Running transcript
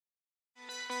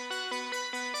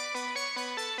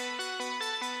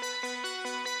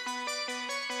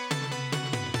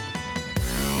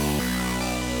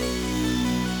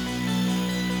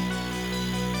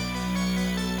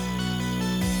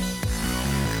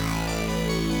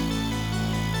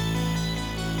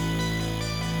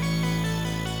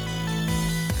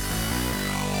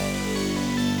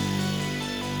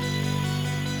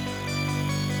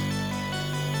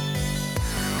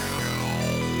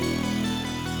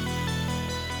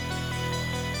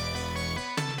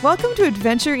Welcome to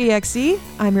Adventure EXE.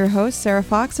 I'm your host, Sarah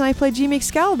Fox, and I play Jimmy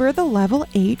Excalibur, the level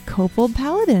 8 Kobold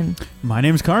Paladin. My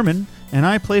name's Carmen, and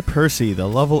I play Percy, the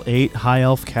level 8 High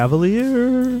Elf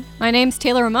Cavalier. My name's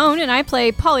Taylor Ramone, and I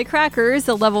play Polly Crackers,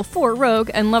 the level 4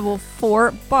 Rogue, and level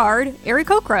 4 Bard,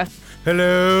 Eric Okra.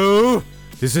 Hello,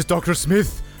 this is Dr.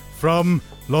 Smith from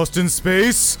Lost in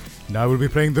Space, and I will be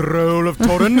playing the role of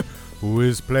Torin, who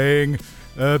is playing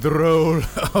the role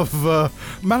of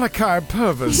Malachi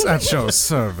Purvis at your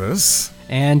service.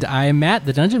 And I'm Matt,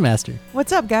 the Dungeon Master.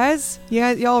 What's up, guys?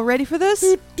 Y'all ready for this?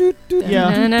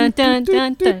 Yeah.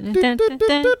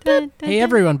 Hey,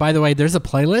 everyone, by the way, there's a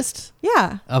playlist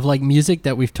Yeah. of like music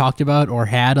that we've talked about or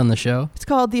had on the show. It's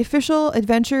called the official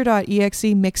Adventure.exe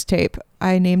mixtape.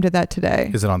 I named it that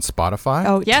today. Is it on Spotify?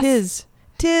 Oh, Yes.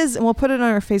 Tis, and we'll put it on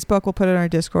our Facebook, we'll put it on our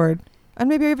Discord, and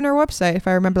maybe even our website if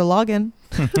I remember the login.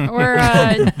 Or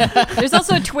there's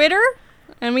also Twitter,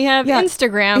 and we have Yeah.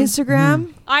 Instagram.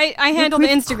 Instagram. I handle the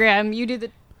we've- Instagram. You do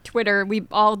the Twitter. We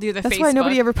all do the That's Facebook. why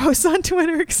nobody ever posts on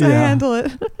Twitter because I Yeah. handle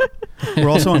it. We're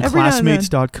also on Every now and then.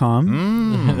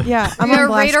 classmates.com. Yeah, I'm We are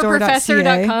on Glassdoor.ca.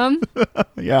 radarprofessor.com.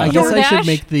 Yeah. I guess I should DoorDash?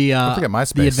 make the Don't forget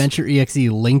MySpace. the Adventure EXE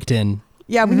LinkedIn.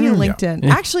 Yeah, we need a Yeah. LinkedIn.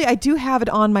 Actually, I do have it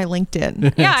on my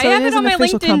LinkedIn. Yeah, So I have is it on an my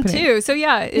official LinkedIn company. too. So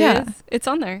yeah, Yeah. it's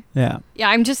on there. Yeah. Yeah,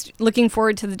 I'm just looking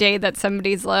forward to the day that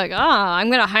somebody's like, I'm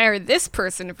going to hire this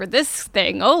person for this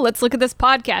thing. Oh, let's look at this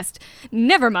podcast.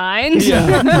 Never mind.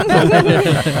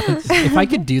 If I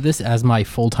could do this as my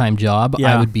full-time job,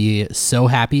 Yeah. I would be so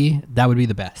happy. That would be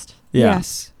the best. Yeah.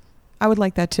 Yes. I would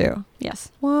like that too.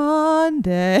 Yes. One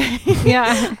day.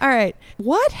 Yeah. All right.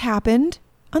 What happened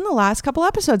on the last couple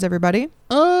episodes, everybody?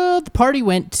 The party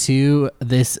went to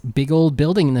this big old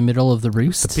building in the middle of the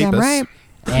roost. Damn Peepus. right.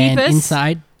 And Peepus?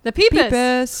 inside, The Peepus.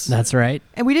 Peepus. that's right.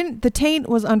 And we didn't, the taint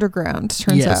was underground,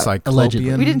 turns Yeah. out.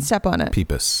 Allegedly. We didn't step on it.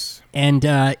 Peepus. And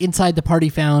inside the party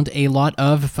found a lot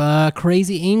of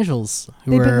crazy angels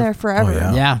who They've were been there forever.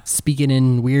 Oh, yeah, speaking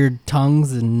in weird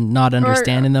tongues and not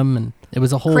understanding them, and it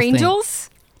was a whole thing. Crangels?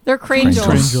 They're crangels.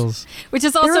 Crangels. Which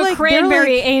is They're also like-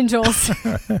 cranberry angels.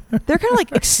 They're kind of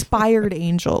like expired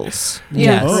angels.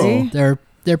 Yes. Oh. Agree?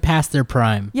 They're past their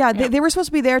prime. Yeah, Yeah. They were supposed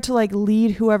to be there to like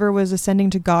lead whoever was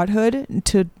ascending to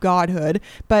godhood,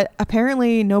 but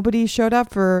apparently nobody showed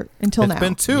up until It's now.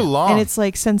 been too long. And it's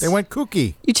like since They went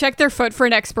kooky. You check their foot for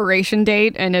an expiration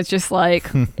date, and it's just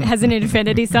like, it has an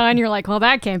infinity sign. You're like, well,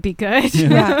 that can't be good.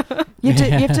 yeah, you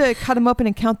have to cut them open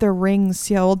and count their rings,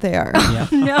 see how old they are. Yeah.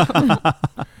 No.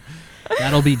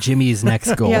 That'll be Jimmy's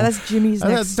next goal. Yeah, that's Jimmy's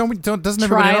next. Doesn't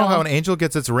everybody know trial. how an angel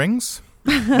gets its rings?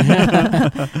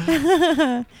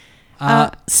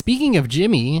 Speaking of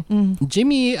Jimmy,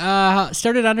 Jimmy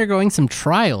started undergoing some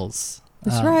trials.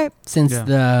 That's right. Since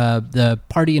Yeah. the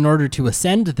party, in order to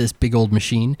ascend this big old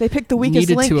machine, They picked the weakest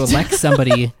needed link. to elect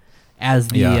somebody as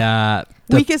the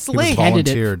Weakest He was link.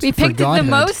 candidate. volunteered. We For picked the godhood.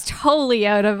 most holy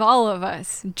out of all of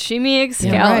us, Jimmy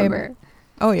Excalibur.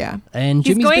 Oh yeah, And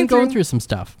He's Jimmy's going been going through- through some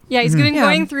stuff. Yeah, he's been Yeah.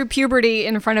 going through puberty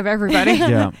in front of everybody.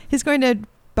 Yeah. he's going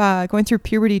through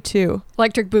puberty too.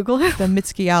 Electric Boogaloo. The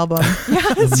Mitski album. Yeah,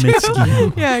 that's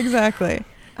true. Yeah, exactly.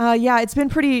 Yeah, it's been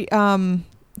pretty.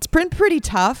 It's been pretty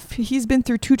tough. He's been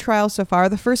through 2 trials so far.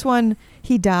 The first one,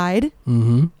 he died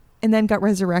Mm-hmm. and then got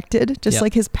resurrected, just Yep.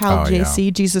 like his pal Oh, yeah.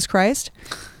 JC, Jesus Christ.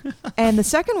 And the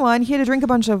second one, he had to drink a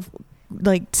bunch of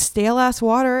like stale ass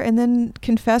water and then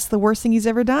confess the worst thing he's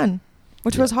ever done,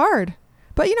 which was hard.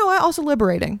 But you know what? Also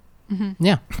liberating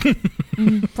Yeah.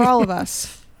 for all of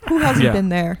us. Who hasn't Yeah. been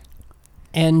there?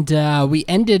 And we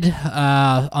ended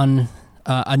on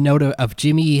a note of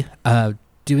Jimmy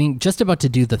just about to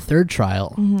do the third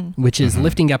trial, which is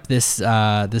lifting up this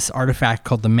artifact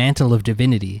called the Mantle of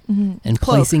Divinity and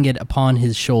Cloak. placing it upon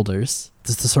his shoulders.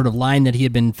 Just the sort of line that he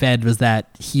had been fed was that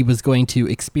he was going to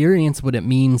experience what it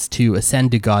means to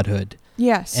ascend to godhood,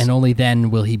 Yes. and only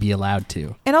then will he be allowed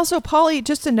to. And also, Polly,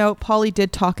 just a note, Polly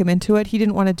did talk him into it. He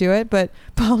didn't want to do it, but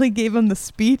Polly gave him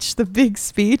the big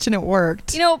speech, and it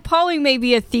worked. You know, Polly may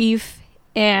be a thief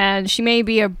and she may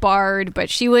be a bard, but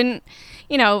she wouldn't,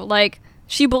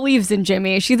 she believes in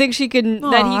Jimmy. She thinks that he can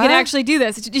Aw. actually do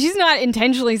this. She's not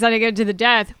intentionally sending him to the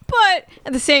death, but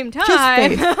at the same Just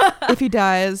time, faith. If he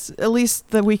dies, at least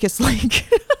the weakest link.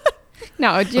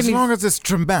 no, As Jimmy. long as it's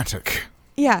dramatic.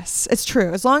 Yes, it's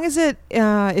true. As long as it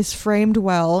is framed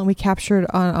well and we capture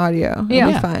it on audio, it'll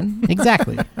Yeah. be fine.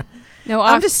 Exactly. No,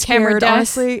 I'm just off-camera scared, death.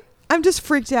 honestly. I'm just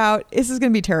freaked out. This is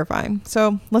going to be terrifying.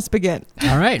 So let's begin.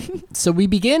 All right. So we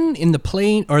begin in the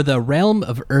plane or the realm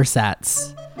of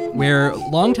Ursats, where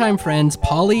longtime friends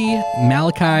Polly,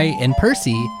 Malachi, and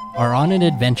Percy are on an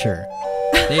adventure.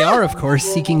 They are, of course,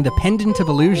 seeking the Pendant of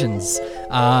Illusions,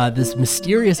 this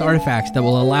mysterious artifact that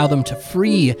will allow them to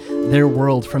free their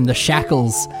world from the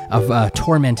shackles of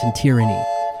torment and tyranny.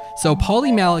 So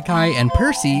Polly, Malachi, and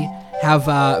Percy have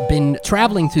been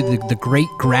traveling through the great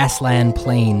grassland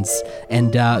plains,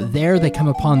 and there they come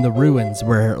upon the ruins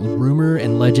where rumor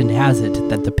and legend has it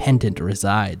that the pendant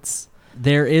resides.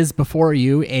 There is before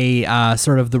you a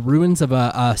sort of the ruins of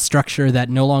a structure that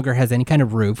no longer has any kind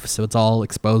of roof, so it's all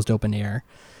exposed open air.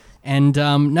 And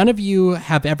none of you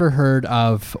have ever heard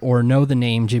of or know the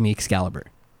name Jimmy Excalibur.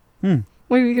 What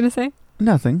were you going to say?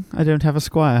 Nothing. I don't have a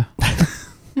squire.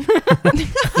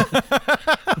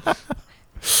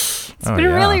 It's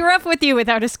been really rough with you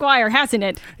without a squire, hasn't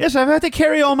it? Yes, I've had to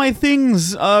carry all my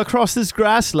things across this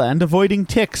grassland, avoiding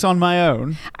ticks on my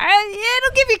own.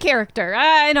 It'll give you character.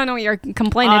 I don't know what you're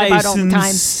complaining about all the time. I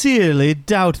sincerely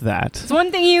doubt that. It's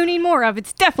one thing you need more of.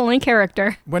 It's definitely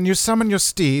character. When you summon your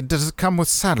steed, does it come with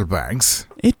saddlebags?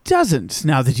 It doesn't,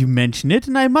 now that you mention it,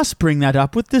 and I must bring that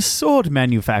up with this sword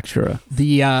manufacturer.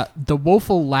 The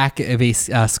woeful lack of a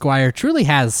squire truly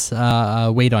has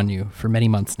weighed on you for many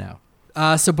months now.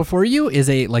 So before you is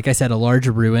like I said, a large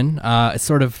ruin. It's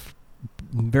sort of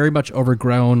very much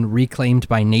overgrown, reclaimed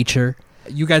by nature.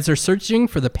 You guys are searching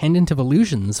for the Pendant of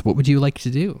Illusions. What would you like to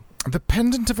do? The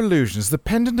Pendant of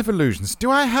Illusions.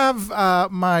 Do I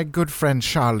have my good friend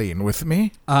Charlene with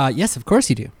me? Yes, of course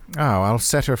you do. Oh, I'll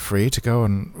set her free to go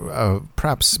and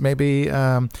perhaps maybe,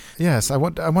 yes, I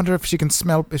wonder if she can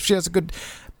smell, if she has a good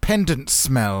pendant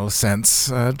smell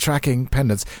sense, tracking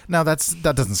pendants. Now that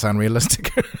doesn't sound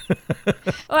realistic.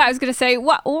 Well, I was going to say,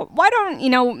 why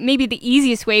don't, maybe the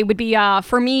easiest way would be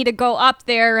for me to go up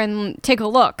there and take a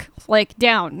look, like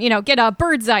down, get a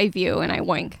bird's eye view, and I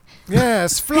wink.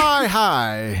 Yes, fly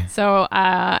high. So,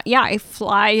 I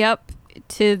fly up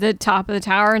to the top of the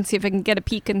tower and see if I can get a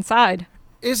peek inside.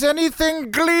 Is anything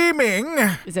gleaming?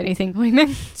 Is anything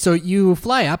gleaming? So you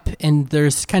fly up, and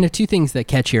there's kind of two things that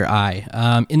catch your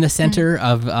eye. In the center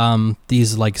of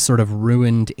these like sort of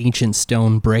ruined ancient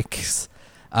stone bricks,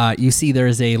 you see there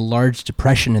is a large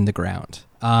depression in the ground.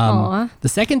 The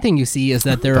second thing you see is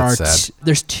that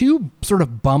there's two sort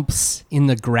of bumps in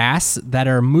the grass that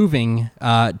are moving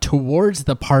towards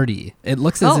the party. It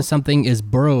looks as if something is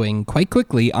burrowing quite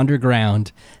quickly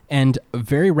underground and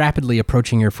very rapidly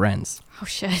approaching your friends. Oh,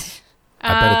 shit.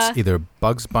 I bet it's either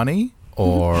Bugs Bunny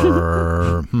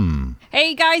or,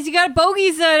 Hey, guys, you got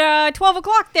bogeys at 12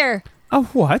 o'clock there. A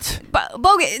what?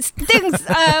 Bogeys, things,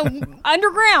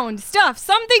 underground stuff.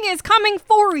 Something is coming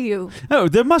for you. Oh,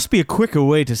 there must be a quicker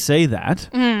way to say that.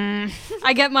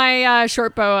 I get my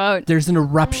short bow out. There's an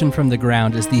eruption from the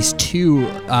ground as these two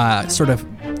sort of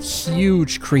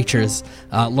huge creatures,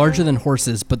 larger than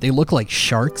horses, but they look like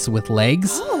sharks with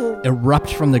legs,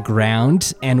 erupt from the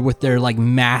ground, and with their like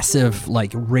massive,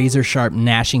 like razor sharp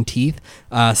gnashing teeth,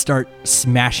 start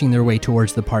smashing their way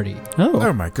towards the party.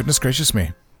 oh my goodness gracious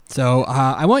me. So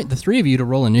I want the three of you to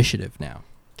roll initiative now.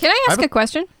 Can I ask a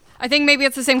question? I think maybe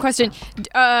it's the same question.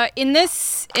 In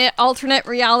this alternate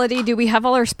reality, do we have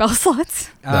all our spell slots?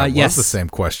 That yes. was the same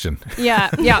question. Yeah.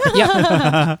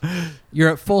 Yep. You're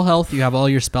at full health. You have all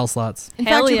your spell slots. In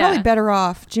Hell fact, you're yeah. probably better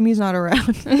off. Jimmy's not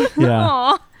around. Yeah.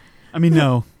 Aw. I mean,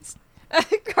 no.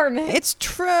 Carmen. It's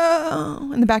true.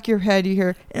 In the back of your head, you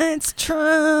hear, it's true.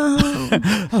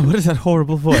 Oh, what is that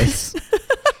horrible voice?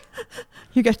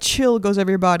 You get chill goes over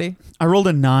your body. I rolled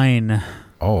a 9.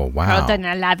 Oh, wow. Rolled an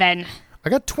 11. I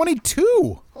got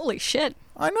 22. Holy shit.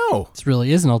 I know. This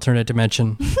really is an alternate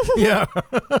dimension. Yeah.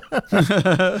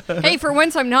 Hey, for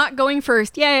once I'm not going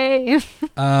first. Yay.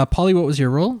 Polly, what was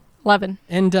your roll? 11.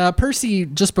 And Percy,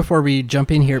 just before we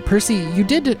jump in here, Percy, you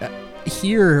did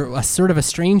hear a sort of a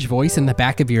strange voice in the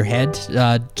back of your head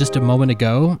just a moment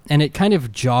ago, and it kind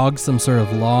of jogged some sort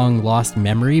of long lost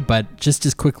memory, but just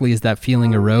as quickly as that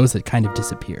feeling arose, it kind of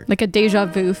disappeared. Like a deja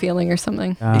vu feeling or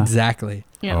something. Exactly.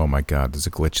 Yeah. Oh my God, there's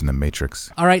a glitch in the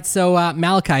Matrix. All right, so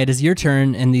Malachi, it is your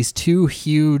turn, and these two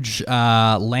huge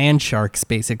land sharks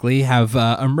basically have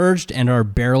emerged and are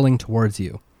barreling towards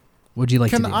you. What would you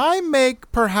like to do? Can I make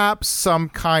perhaps some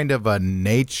kind of a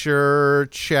nature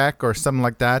check or something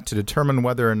like that to determine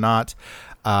whether or not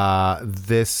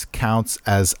this counts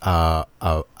as an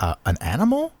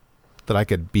animal that I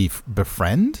could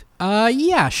befriend?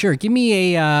 Yeah, sure. Give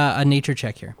me a nature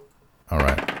check here. All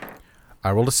right.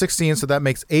 I rolled a 16, so that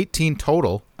makes 18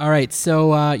 total. All right,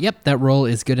 so yep, that roll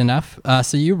is good enough.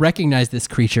 So you recognize this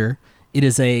creature. It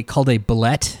is called a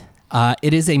bullet.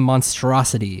 It is a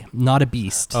monstrosity, not a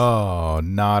beast. Oh,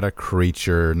 not a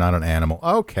creature, not an animal.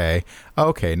 Okay,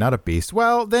 not a beast.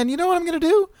 Well, then you know what I'm going to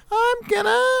do? I'm going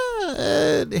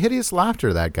to hideous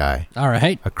laughter that guy. All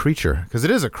right. A creature, because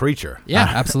it is a creature. Yeah,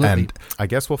 absolutely. And I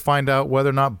guess we'll find out whether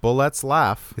or not bullets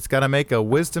laugh. It's got to make a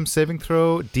wisdom saving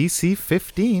throw DC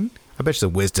 15. I bet you the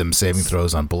wisdom saving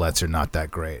throws on bullets are not that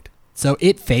great. So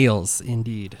it fails,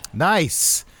 indeed.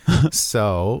 Nice.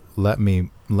 So let me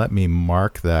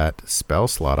mark that spell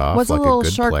slot off What's like a little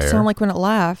good shark player. sound like when it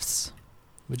laughs?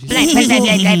 Would you say? Little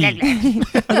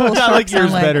I shark like yours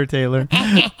sound like- better, Taylor.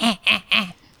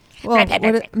 Well,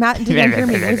 Matt didn't hear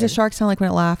me. What does a shark sound like when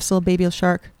it laughs? A little baby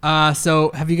shark. So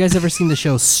have you guys ever seen the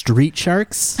show Street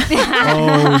Sharks?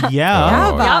 Oh, yeah.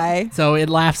 Have Yep. I? So it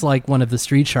laughs like one of the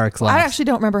street sharks laughs. I actually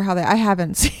don't remember how I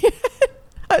haven't seen it.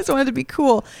 I just wanted to be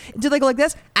cool. Did they go like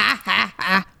this? Ah, ha,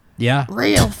 ha. Yeah.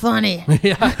 Real funny.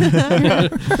 Yeah.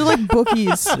 They're like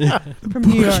bookies from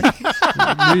New York.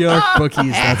 New York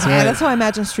bookies. That's Yeah, right. that's how I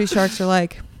imagine street sharks are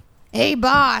like. Hey,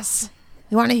 boss.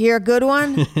 You want to hear a good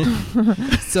one?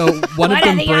 So one of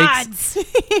them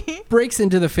breaks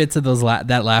into the fits of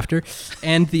that laughter,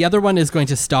 and the other one is going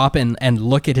to stop and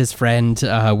look at his friend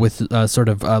with sort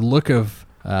of a look of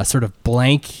sort of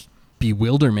blank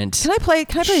bewilderment. Can I play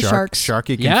sharks?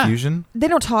 Sharky Yeah. confusion? They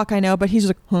don't talk, I know, but he's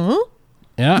just like, huh?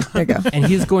 Yeah. There you go. And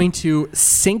he's going to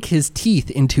sink his teeth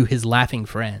into his laughing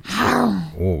friend.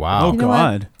 Oh, wow. Oh, You know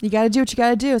God. what? You got to do what you got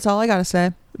to do. That's all I got to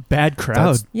say. Bad crowd.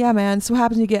 That's- Yeah, man. That's what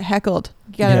happens when you get heckled.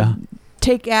 You got to Yeah.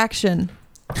 take action.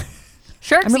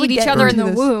 Sharks I'm really eat each getting other in into the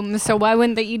this. womb, so why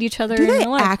wouldn't they eat each other Do in they the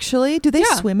life? actually? Do they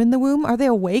Yeah. swim in the womb? Are they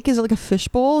awake? Is it like a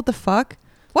fishbowl? What the fuck?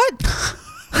 What?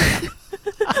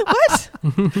 What?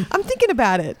 I'm thinking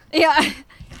about it. Yeah.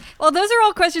 Well, those are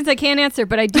all questions I can't answer,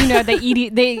 but I do know they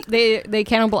they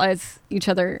cannibalize each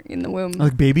other in the womb.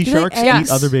 Like baby Do they sharks eggs?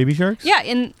 eat other baby sharks? Yeah,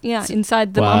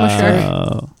 inside the mama shark.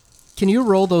 Wow. Can you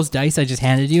roll those dice I just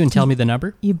handed you and tell me the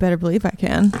number? You better believe I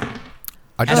can.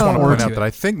 I just Oh. want to Forward point to out it. that I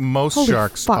think most Holy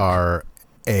sharks fuck. are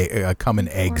come in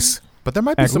eggs. But there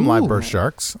might be some live Ooh. birth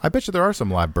sharks. I bet you there are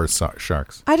some live birth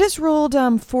sharks. I just rolled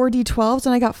 4 d12s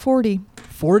and I got 40.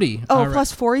 40. Oh, All right.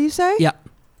 plus 4, you say? Yeah.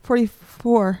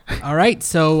 44. All right.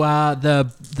 So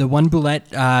the one bullet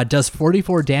does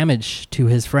 44 damage to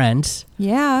his friend.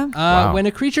 Yeah. Wow. When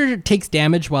a creature takes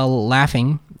damage while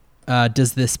laughing,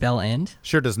 does this spell end?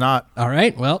 Sure does not. All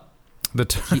right. Well,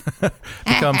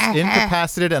 Becomes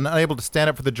incapacitated and unable to stand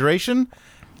up for the duration.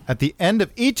 At the end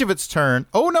of each of its turn.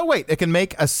 Oh, no, wait. It can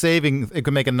make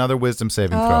another wisdom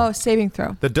saving throw. Oh, saving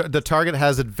throw. The target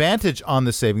has advantage on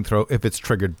the saving throw if it's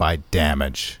triggered by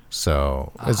damage.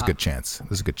 So there's a good chance.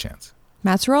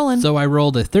 Matt's rolling. so I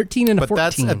rolled a 13 and a But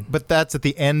 14. that's at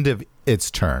the end of its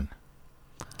turn,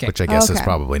 Okay. which I guess is Okay.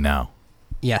 probably now.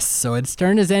 Yes, so its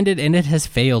turn has ended and it has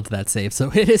failed that save. So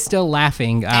it is still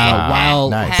laughing while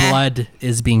nice. blood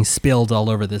is being spilled all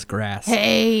over this grass.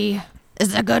 Hey,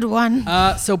 is it a good one?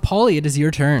 So Polly, it is your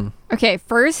turn. Okay,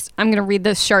 first I'm gonna read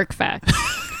this shark fact.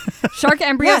 Shark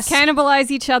embryos Yes.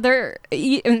 cannibalize each other,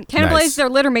 cannibalize Nice. their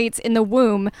littermates in the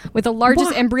womb, with the largest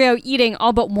What? embryo eating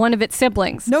all but one of its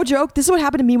siblings. No joke. This is what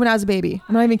happened to me when I was a baby.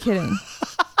 I'm not even kidding.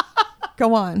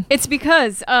 Go on. It's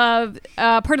because of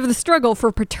part of the struggle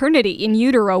for paternity in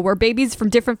utero, where babies from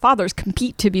different fathers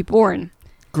compete to be born.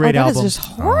 Great That is album. just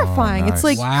horrifying. nice. It's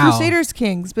like Wow. Crusaders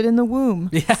Kings, but in the womb.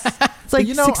 It's like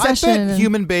You know, Succession. I bet and-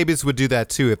 human babies would do that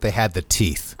too if they had the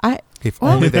teeth. If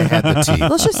Well- only they had the teeth.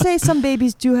 Let's just say some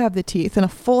babies do have the teeth and a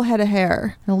full head of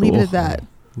hair. I'll leave it at that.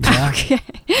 Yeah. Okay.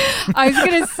 I was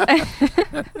gonna say.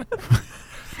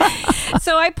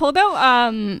 So I pulled out,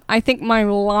 I think my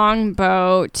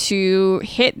longbow to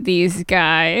hit these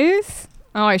guys.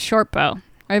 Oh, I short bow.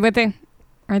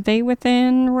 Are they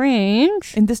within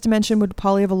range? In this dimension, would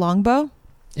Polly have a longbow?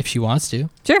 If she wants to.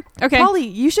 Sure. Okay. Polly,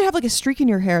 you should have like a streak in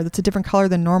your hair that's a different color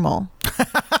than normal.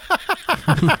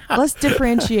 Let's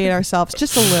differentiate ourselves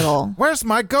just a little. Where's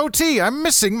my goatee? I'm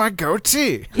missing my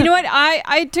goatee. You know what?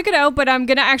 I took it out, but I'm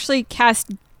gonna actually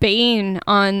cast Bane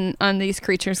on these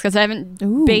creatures because I haven't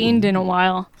Ooh. baned in a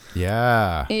while.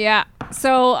 Yeah. Yeah.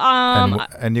 So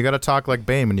And you got to talk like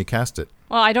Bane when you cast it.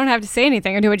 well, I don't have to say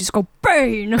anything. I just go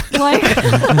Bane. Like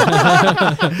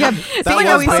Yeah, it's Bane like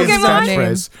a always says his Pokemon. own name.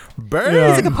 catchphrase. Bane.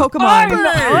 Yeah. It's like a Pokemon.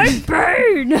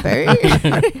 I'm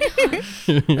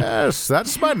Bane. Yes,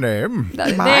 that's my name.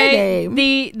 name.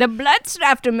 The bloods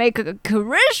have to make a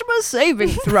charisma saving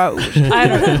throw. I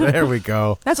don't know. There we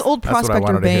go. That's old That's what I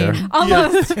Prospector wanted to hear. Bane.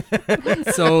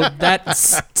 Almost. So that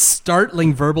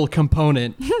startling verbal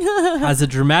component has a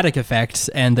dramatic effect,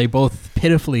 and they both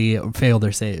pitifully fail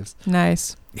their saves.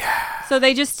 Nice. So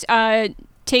they just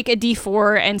take a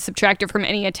D4 and subtract it from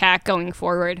any attack going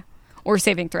forward. or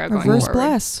saving throw going Reverse forward.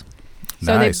 bless.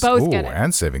 So Nice. they both Ooh, get it.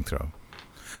 and saving throw.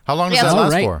 How long does Yeah. that All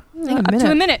last right. for? Up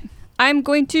to a minute. I'm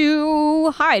going to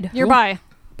hide nearby,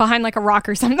 behind like a rock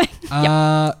or something.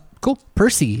 Cool.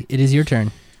 Percy, it is your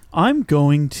turn. I'm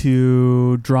going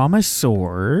to draw my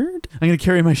sword. I'm going to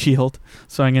carry my shield,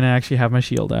 so I'm going to actually have my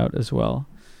shield out as well.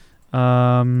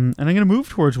 And I'm going to move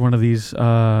towards one of these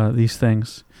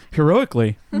things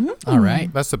heroically. All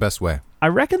right. That's the best way. I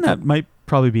reckon that might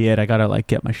probably be it. I got to like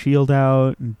get my shield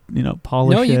out and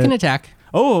polish No, you it. can attack.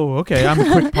 Oh, okay. I'm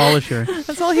a quick polisher.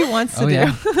 That's all he wants to Oh, do.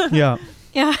 yeah. Yeah.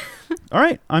 Yeah. All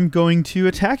right. I'm going to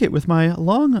attack it with my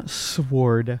long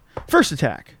sword. First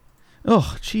attack.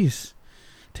 Oh, jeez.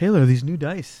 Taylor, these new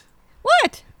dice.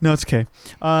 What? No, it's okay.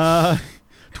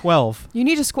 12. You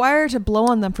need a squire to blow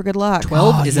on them for good luck.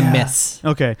 12 is yeah. a miss.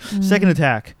 Okay. Second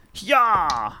attack.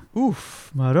 Yeah.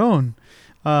 Oof. Maron.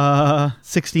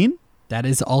 16. That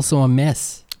is also a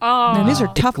miss. Oh. Man, these are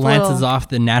It tough glances little off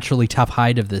the naturally tough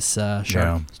hide of this shark.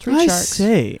 Yeah. street I sharks.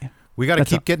 say. We got to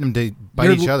That's keep getting them to bite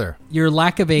You're- each other. Your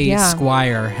lack of a Yeah.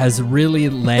 squire has really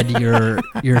led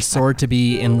your sword to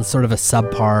be in sort of a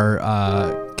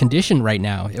subpar condition right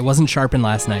now. It wasn't sharpened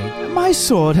last night. My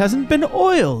sword hasn't been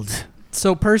oiled.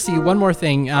 So, Percy, one more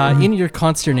thing. In your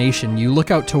consternation, you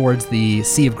look out towards the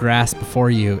sea of grass before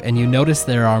you, and you notice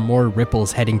there are more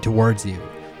ripples heading towards you.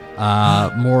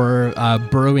 More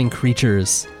burrowing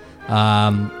creatures.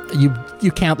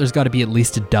 You count there's got to be at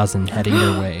least a dozen heading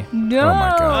your way. No. Oh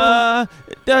my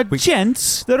God.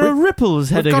 Gents, there are ripples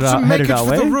headed We've got to make headed it our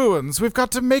for the way. ruins. We've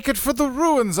got to make it for the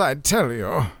ruins, I tell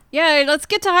you. Yeah, let's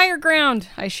get to higher ground,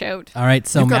 I shout. All right,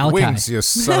 so You've got Malachi. wings, you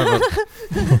son of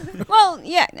a... Well,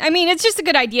 yeah, I mean, it's just a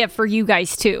good idea for you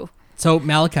guys, too. So,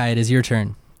 Malachi, it is your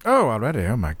turn. Oh, already?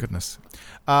 Oh, my goodness.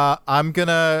 I'm going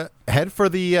to head for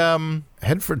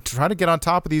try to get on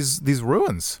top of these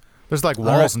ruins. There's like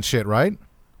walls right. and shit, right?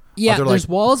 Yeah, there, there's like,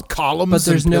 walls, Columns but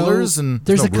there's and pillars no. and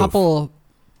There's no a roof. couple.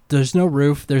 There's no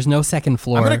roof. There's no second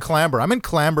floor. I'm going to clamber. I'm in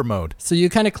clamber mode. So you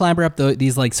kind of clamber up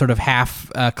these like sort of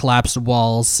half collapsed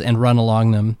walls and run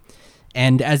along them.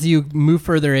 And as you move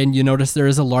further in, you notice there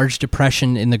is a large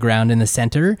depression in the ground in the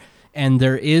center, and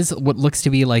there is what looks to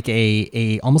be like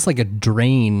a almost like a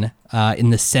drain in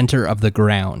the center of the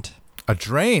ground. A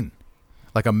drain?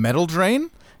 Like a metal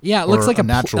drain? Yeah, it looks Or like a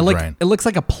natural drain? It looks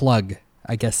like a plug,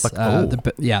 I guess. Like- the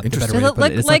better interesting. way Does to it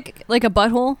put it. look It's like a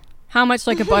butthole? How much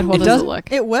like a butthole It does does- it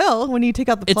look? It will when you take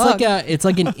out the it's plug. it's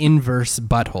like an inverse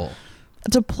butthole.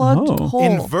 It's a plugged Oh. hole.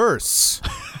 Inverse.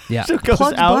 Yeah. So it goes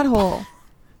Plugged out. butthole.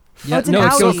 Yeah, it's an no, I'm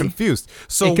it so Owie. confused.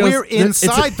 So It goes- we're it's a-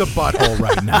 inside the butthole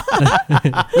right now.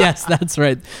 yes, that's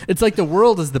right. It's like the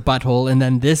world is the butthole, and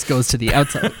then this goes to the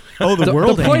outside. Oh, the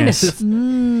world point anus. is,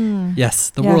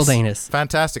 yes, the Yes. world anus.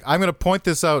 Fantastic. I'm going to point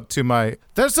this out to my...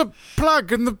 There's a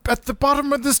plug at the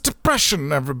bottom of this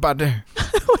depression, everybody.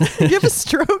 You have a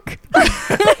stroke. Malachi.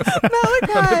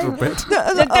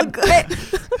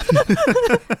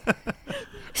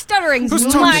 Stuttering's Who's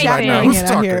my talking right now? thing. Who's It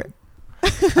out here. talking?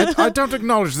 I don't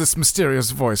acknowledge this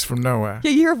mysterious voice from nowhere.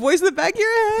 Yeah, you hear a voice in the back of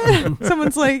your head.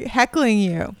 Someone's like heckling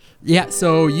you. Yeah,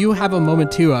 so you have a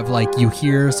moment too of like you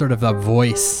hear sort of a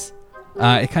voice.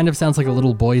 It kind of sounds like a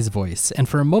little boy's voice, and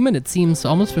for a moment it seems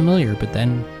almost familiar, but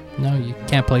then no, you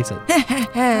can't place it. Oh,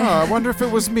 I wonder if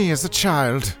it was me as a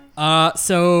child.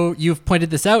 So you've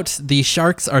pointed this out. The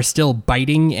sharks are still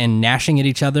biting and gnashing at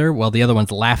each other while the other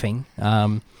one's laughing.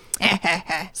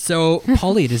 So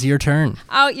Polly, it is your turn.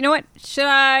 Oh, you know what? Should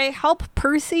I help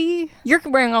Percy? You're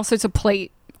wearing all sorts of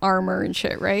plate armor and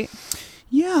shit, right?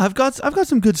 Yeah, I've got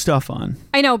some good stuff on.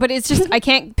 I know, but it's just I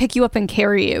can't pick you up and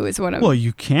carry you. Is what I'm. Well,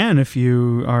 you can if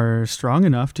you are strong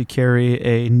enough to carry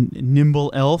a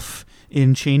nimble elf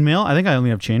in chainmail. I think I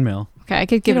only have chainmail. Okay, I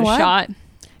could give You it know a what? shot.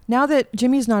 Now that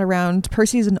Jimmy's not around,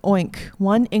 Percy's an oink.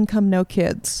 One income, no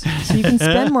kids. So you can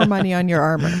spend more money on your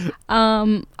armor.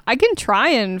 I can try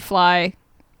and fly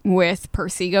with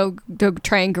Percy. Go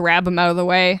try and grab him out of the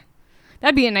way.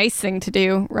 That'd be a nice thing to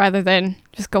do rather than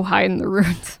just go hide in the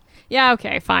ruins. Yeah,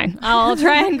 okay, fine. I'll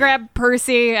try and grab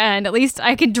Percy, and at least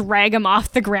I can drag him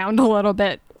off the ground a little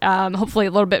bit. Hopefully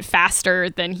a little bit faster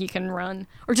than he can run,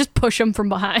 or just push him from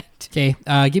behind. Okay,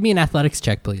 give me an athletics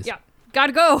check, please. Yeah,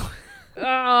 gotta go.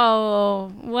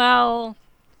 Oh, well,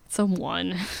 it's a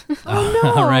 1. Oh,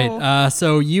 no. All right.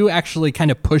 So you actually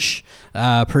kind of push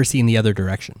Percy in the other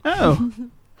direction. Oh,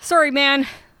 Sorry, man.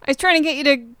 I was trying to get you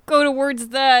to go towards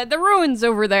the ruins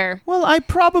over there. well, I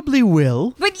probably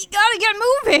will. But you gotta get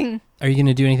moving. Are you going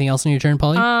to do anything else on your turn,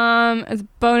 Polly? As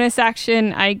bonus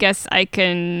action, I guess I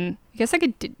could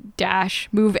dash,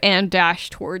 move and dash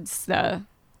towards the...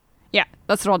 Yeah,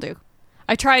 that's what I'll do.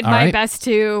 I tried All my right. best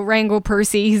to wrangle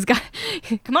Percy. He's got,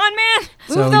 come on, man,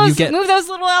 So move those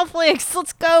little elf legs.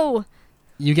 Let's go.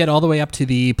 You get all the way up to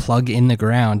the plug in the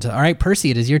ground. All right,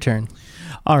 Percy, it is your turn.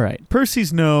 All right.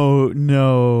 Percy's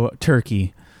no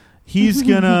turkey. He's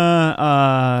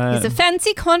gonna. He's a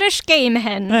fancy Cornish game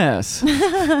hen. Yes.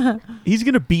 He's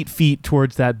gonna beat feet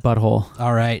towards that butthole.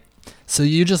 All right. So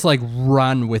you just like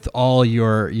run with all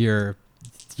your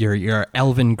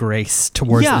elven grace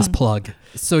towards Yeah. this plug.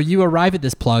 So you arrive at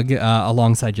this plug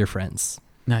alongside your friends.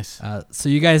 Nice. So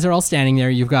you guys are all standing there.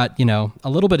 You've got, a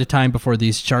little bit of time before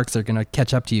these sharks are going to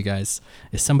catch up to you guys.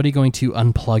 Is somebody going to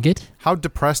unplug it? How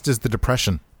depressed is the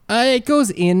depression? It goes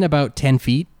in about 10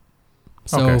 feet.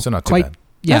 Okay, so not too quite, bad.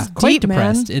 Yeah, That's quite deep, man.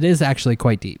 depressed. It is actually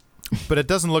quite deep. But it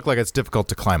doesn't look like it's difficult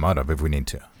to climb out of if we need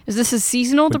to. Is this a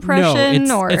seasonal depression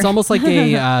No, or? it's almost like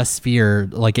a sphere,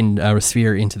 like in a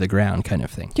sphere into the ground kind of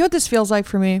thing. Do you know what this feels like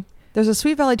for me? There's a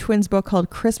Sweet Valley Twins book called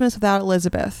Christmas Without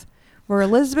Elizabeth, where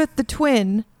Elizabeth, the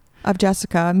twin of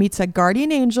Jessica, meets a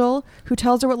guardian angel who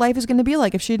tells her what life is going to be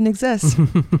like if she didn't exist.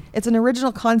 It's an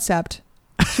original concept,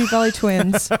 Sweet Valley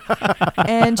Twins.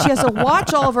 And she has to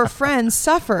watch all of her friends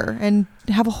suffer and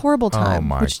have a horrible time,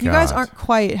 my which you guys God. aren't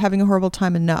quite having a horrible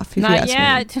time enough, if you Not ask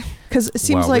yet. me. Because it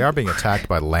seems Well, like... we are being attacked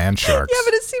by land sharks. Yeah,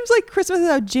 but it seems like Christmas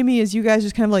Without Jimmy is you guys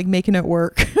just kind of like making it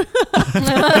work.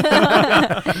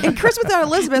 And Christmas Without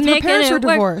Elizabeth, her Making parents it were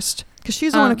work. divorced. Because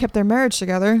she's the one who kept their marriage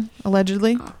together,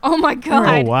 allegedly. Oh my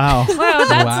god! Oh wow. Wow,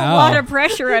 that's Wow. a lot of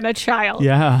pressure on a child.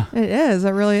 Yeah. It is. It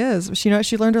really is. She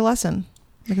learned her lesson.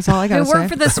 That's all I Who gotta say. worked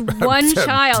for this one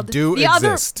child. Do the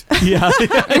exist. Yeah.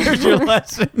 Here's your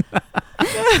lesson.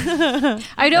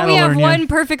 I know That'll we have learn you. one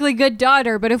perfectly good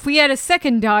daughter, but if we had a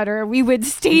second daughter, we would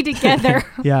stay together.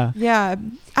 Yeah. Yeah,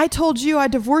 I told you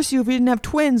I'd divorce you if we didn't have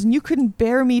twins, and you couldn't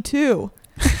bear me too.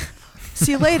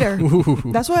 See you later. Ooh.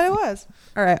 That's what it was.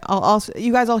 All right, I'll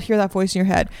you guys all hear that voice in your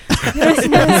head.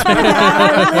 Elizabeth.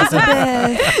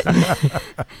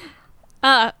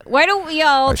 Why don't we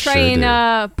all I try sure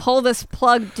and pull this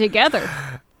plug together?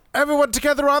 Everyone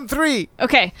together on 3.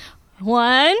 Okay,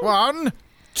 1, 1,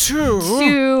 2. 2.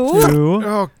 Two.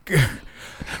 Oh,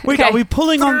 Wait, Okay. are we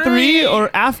pulling on 3 or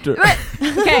after? Okay,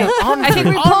 I think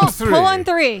we On pull 3. pull on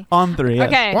 3. On 3. Yes.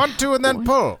 Okay, 1, 2, and then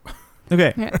pull.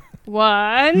 Okay.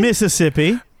 1,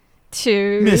 Mississippi.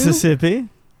 2, Mississippi.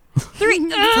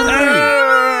 3.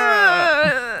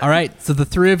 All right, so the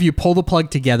three of you pull the plug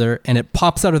together, and it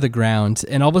pops out of the ground,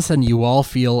 and all of a sudden you all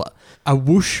feel a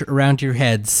whoosh around your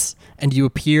heads, and you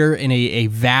appear in a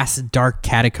vast, dark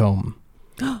catacomb.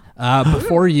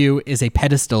 Before you is a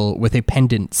pedestal with a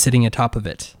pendant sitting atop of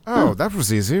it. Oh, that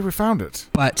was easy. We found it.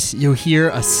 But you hear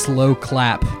a slow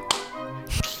clap.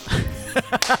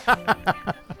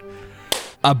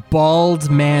 A bald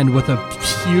man with a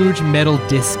huge metal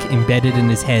disc embedded in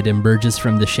his head emerges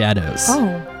from the shadows.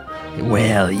 Oh,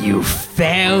 Well, you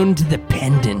found the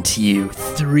pendant, you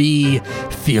 3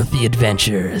 filthy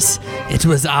adventurers. It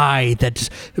was I that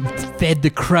fed the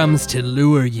crumbs to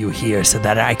lure you here so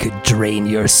that I could drain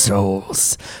your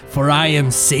souls. For I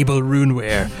am Sable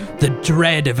Runeware, the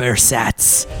dread of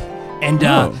Ursats. And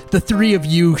the 3 of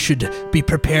you should be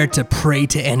prepared to pray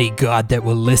to any god that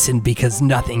will listen, because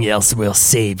nothing else will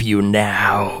save you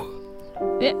now.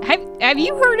 Have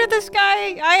you heard of this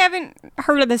guy? I haven't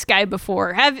heard of this guy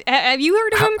before. Have you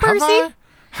heard of him, Percy?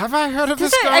 Have I heard of this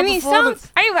Does it- guy I mean, before?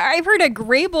 I've heard of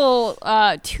Grable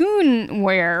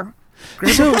Tuneware.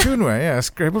 Grable Tuneware, yes.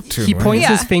 Grable Tuneware. He points Yeah.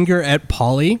 his finger at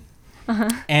Polly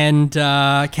and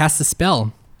casts a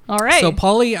spell. All right. So,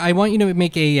 Polly, I want you to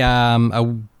make a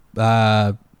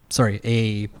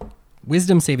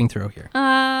wisdom saving throw here.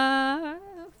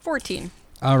 14.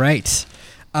 All right.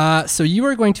 So you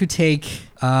are going to take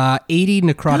 80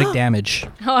 necrotic damage.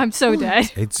 Oh, I'm so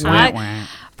dead. It's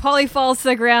Polly falls to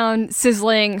the ground,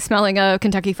 sizzling, smelling of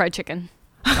Kentucky Fried Chicken.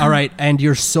 All right, and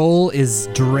your soul is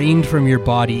drained from your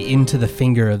body into the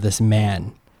finger of this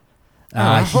man.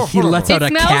 He lets It out a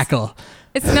smells- cackle.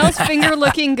 It smells finger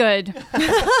looking good.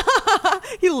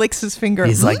 he licks his finger.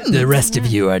 He's like, the rest of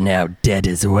you are now dead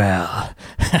as well.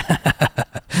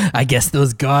 I guess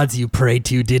those gods you prayed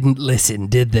to didn't listen,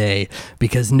 did they?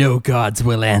 Because no gods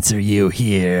will answer you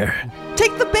here.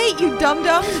 Take the bait, you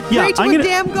dum-dum. Yeah, Pray to I'm a gonna-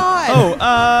 damn god.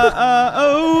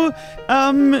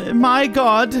 My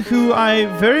God, who I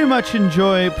very much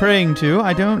enjoy praying to.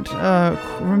 I don't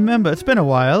remember. It's been a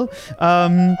while.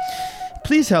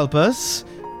 Please help us.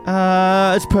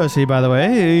 It's Percy, by the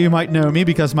way. You might know me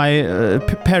because my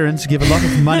parents give a lot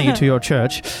of money to your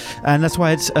church, and that's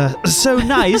why it's so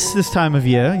nice this time of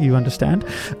year. You understand?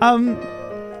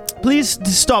 Please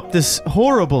stop this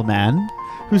horrible man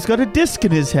who's got a disc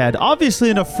in his head. Obviously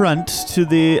an affront to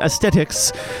the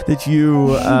aesthetics that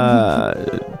you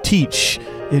teach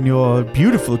in your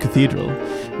beautiful cathedral.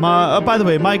 By the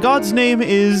way, my god's name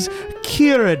is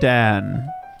Kiradan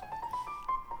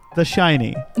the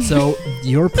Shiny. So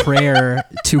your prayer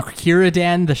to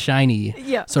Kiradan the Shiny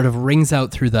Yeah. sort of rings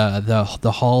out through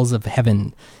the halls of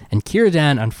heaven. And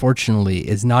Kiradan, unfortunately,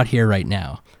 is not here right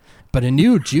now. But a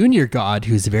new junior god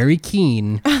who's very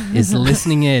keen is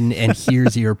listening in and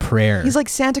hears your prayer. He's like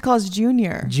Santa Claus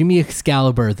Jr. Jimmy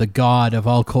Excalibur, the god of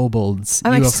all kobolds,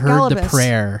 I'm you have heard the Excalibus.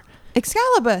 prayer.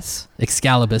 Excalibus.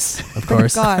 Excalibus, of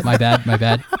course. God. My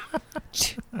bad.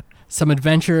 Some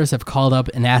adventurers have called up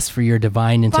and asked for your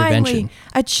divine intervention. Finally,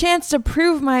 a chance to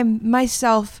prove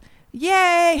myself.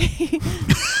 Yay!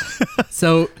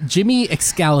 So, Jimmy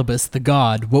Excalibus, the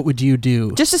god, what would you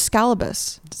do? Just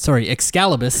Excalibus. Sorry,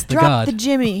 Excalibus, the Drop god. the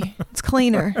Jimmy. It's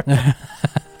cleaner.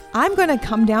 I'm going to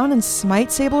come down and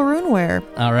smite Sable Runeware.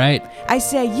 All right. I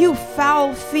say, you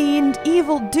foul fiend,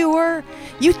 evildoer.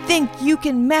 You think you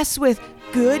can mess with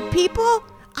good people?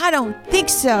 I don't think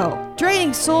so.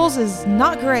 Draining souls is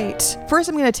not great. First,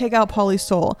 I'm going to take out Polly's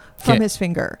soul from Okay. his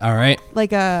finger. All right.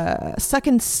 Like a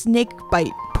sucking snake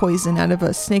bite poison out of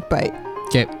a snake bite.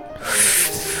 Okay.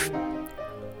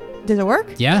 Does it work?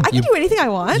 Yeah. I can do anything I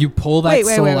want. You pull that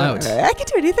soul out. Wait. I can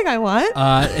do anything I want.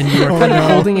 And you are kind of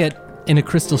holding it in a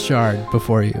crystal shard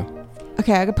before you.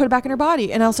 Okay, I can put it back in her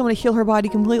body, and I also want to heal her body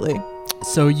completely.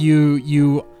 So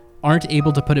you aren't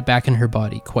able to put it back in her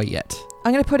body quite yet.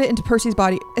 I'm gonna put it into Percy's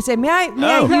body. I say, may I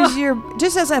use your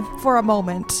just as for a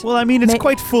moment? Well, I mean, it's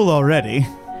quite full already.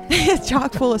 It's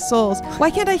chock full of souls.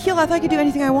 Why can't I heal? I thought I could do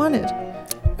anything I wanted.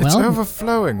 It's Well-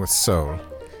 overflowing with soul.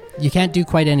 You can't do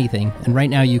quite anything, and right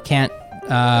now you can't.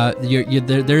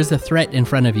 There's a threat in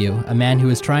front of you, a man who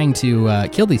is trying to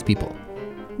kill these people.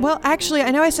 Well, actually,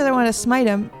 I know I said I want to smite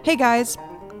him. Hey guys,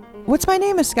 what's my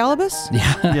name? Excalibus?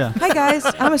 Yeah. Yeah. Hi guys,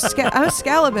 I'm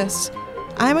Excalibus.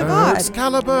 I'm a god.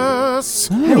 Excalibus!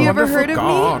 Have you ever heard of me?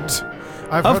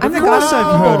 I've Of heard of the you. course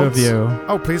I've heard of kobolds. you.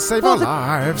 Oh, please save Well, our the-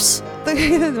 lives.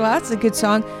 Well, that's a good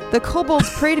song. The kobolds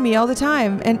pray to me all the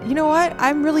time, and you know what?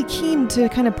 I'm really keen to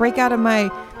kind of break out of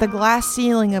the glass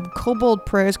ceiling of kobold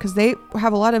prayers because they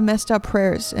have a lot of messed up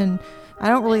prayers, and I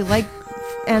don't really like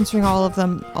answering all of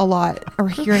them a lot or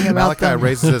hearing about Malachi them.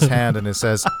 raises his hand and he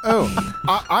says, "Oh,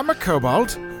 I'm a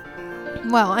kobold."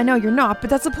 Well, I know you're not, but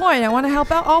that's the point. I want to help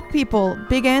out all people,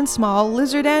 big and small,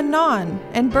 lizard and non,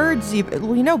 and birds even.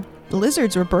 Well, you know,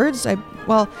 lizards or birds.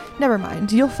 Well, never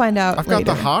mind. You'll find out I've got later.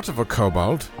 the heart of a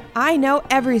kobold. I know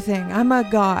everything. I'm a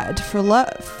god for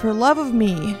love of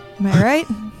me. Am I right?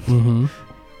 Mm-hmm.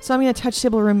 So I'm gonna touch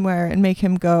Sable Runeware and make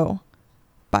him go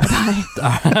bye-bye.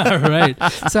 All right.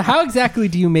 So how exactly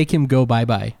do you make him go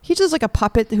bye-bye? He's just like a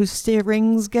puppet whose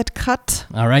steerings get cut.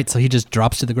 All right. So he just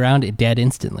drops to the ground, dead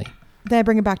instantly. Then I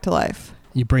bring him back to life.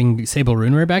 You bring Sable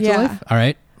Runeware back to Yeah. life? All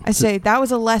right. I say, that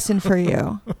was a lesson for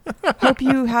you. Hope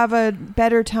you have a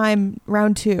better time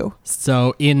round 2.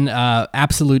 So in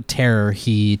absolute terror,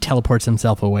 he teleports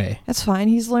himself away. That's fine.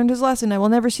 He's learned his lesson. I will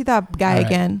never see that guy All right.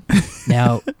 again.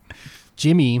 Now,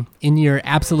 Jimmy, in your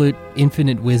absolute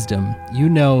infinite wisdom, you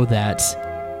know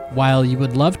that while you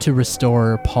would love to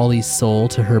restore Polly's soul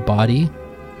to her body,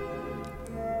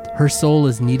 her soul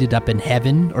is needed up in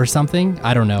heaven or something.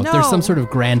 I don't know. No. There's some sort of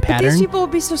grand But pattern. these people would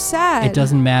be so sad. It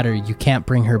doesn't matter. You can't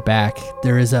bring her back.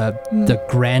 There is the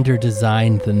grander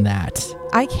design than that.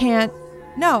 I can't.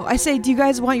 No, I say, do you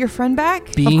guys want your friend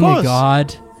back? Being a course.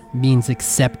 god means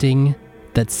accepting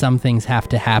that some things have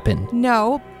to happen.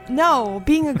 No.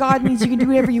 Being a god means you can do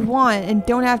whatever you want and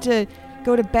don't have to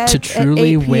go to bed To at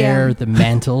truly 8 p.m. wear the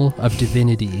mantle of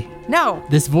divinity. No.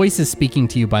 This voice is speaking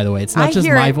to you, by the way. It's not I just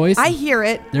hear my it. voice. I hear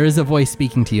it. There is a voice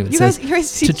speaking to you. It You says,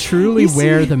 guys to truly you see-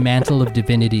 wear the mantle of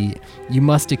divinity, you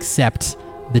must accept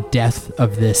the death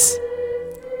of this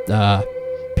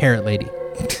parrot lady.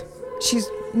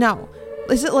 No.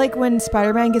 Is it like when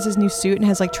Spider-Man gets his new suit and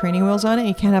has like training wheels on it and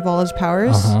he can't have all his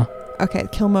powers? Uh-huh. Okay,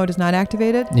 kill mode is not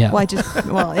activated? Yeah.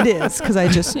 Well, it is because I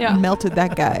just Yeah. melted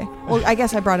that guy. Well, I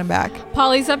guess I brought him back.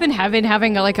 Polly's up in heaven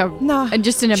having Nah.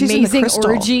 just an She's in the amazing crystal.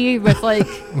 orgy with like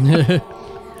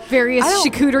various I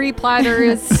don't- charcuterie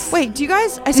platters. Wait, do you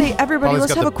guys? I say everybody. Polly's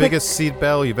Let's got have the a quick. biggest seed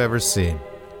bell you've ever seen.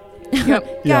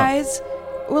 Yep. Guys,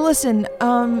 well, listen.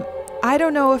 I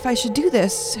don't know if I should do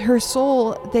this. Her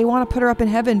soul, they want to put her up in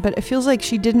heaven, but it feels like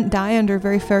she didn't die under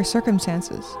very fair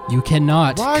circumstances. You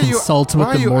cannot Why are you- consult why with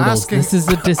are the you mortals. asking This is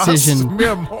a us decision mere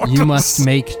you mortals? must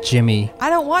make, Jimmy.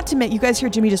 I don't want to make you guys hear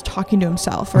Jimmy just talking to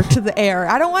himself or to the air.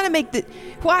 I don't want to make the.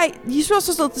 Why? You're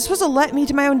supposed to let me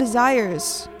to my own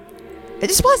desires.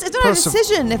 It's not a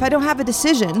decision if I don't have a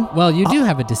decision. Well, you do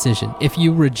have a decision. If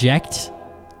you reject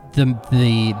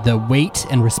the weight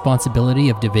and responsibility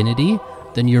of divinity,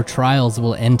 then your trials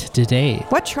will end today.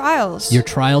 What trials? Your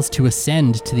trials to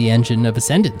ascend to the engine of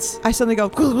ascendance. I suddenly go,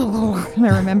 and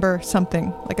I remember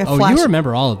something. Like a flash. You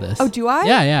remember all of this. Oh, do I?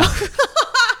 Yeah.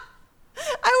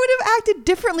 I would have acted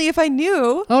differently if I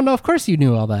knew. Oh, no, of course you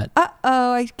knew all that.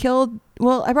 I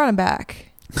brought him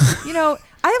back.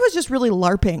 I was just really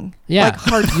LARPing. Yeah, Like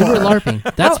hardcore. you were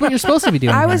LARPing. That's what you're supposed to be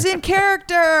doing. I was in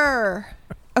character.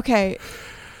 Okay.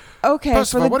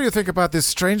 Percival, what do you think about this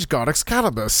strange god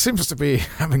Excalibur? Seems to be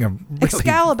having a really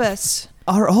Excalibus.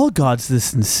 Are all gods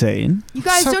this insane? You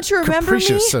guys, so don't you remember me?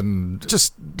 capricious and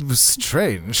just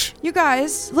strange. You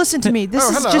guys, listen to me. This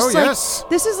is hello, just like yes.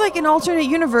 this is like an alternate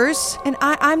universe, and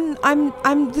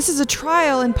I'm. This is a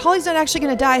trial, and Polly's not actually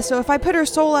going to die. So if I put her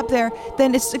soul up there,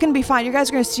 then it's going to be fine. You guys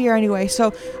are going to see her anyway,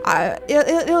 so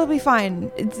it'll be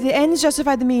fine. The ends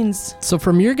justify the means. So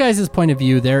from your guys' point of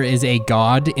view, there is a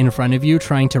god in front of you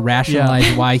trying to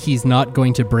rationalize why he's not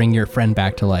going to bring your friend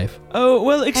back to life. Oh,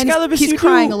 well, Excalibur, And he's you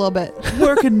crying do a little bit.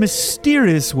 work in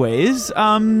mysterious ways.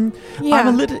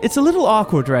 It's a little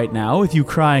awkward right now with you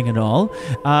crying and all,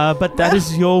 but that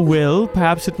is your will.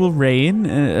 Perhaps it will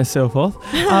rain, so forth.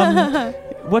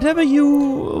 Whatever you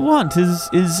want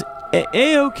is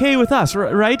A-okay with us,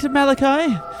 right,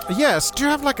 Malachi? Yes, do you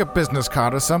have like a business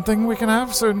card or something we can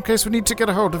have, so in case we need to get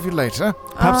a hold of you later?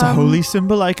 Perhaps a holy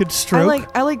symbol I could stroke?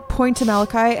 I like point to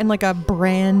Malachi, and like a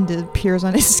brand appears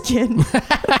on his skin.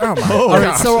 Oh my All right,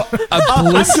 gosh. so a I'm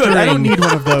good. blistering, I don't need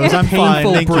one of those. I'm fine.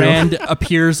 painful Thank you. brand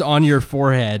appears on your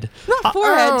forehead. Not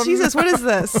forehead. oh, Jesus, what is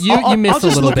this? You I'll missed just a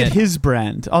little look bit. at his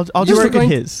brand. I'll You just were look at going-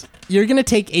 his. You're going to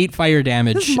take 8 fire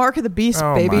damage. This is Mark of the Beast,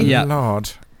 Oh baby. my Yeah. lord.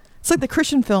 It's like the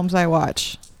Christian films I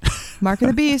watch. Mark of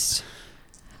the Beast.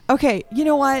 Okay, you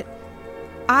know what?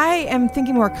 I am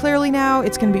thinking more clearly now.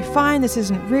 It's going to be fine. This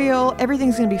isn't real.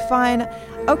 Everything's going to be fine.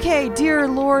 Okay, dear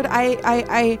Lord,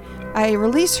 I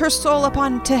release her soul up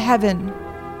onto heaven.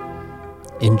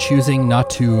 In choosing not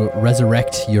to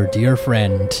resurrect your dear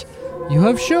friend, you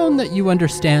have shown that you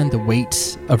understand the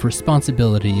weight of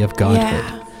responsibility of godhood.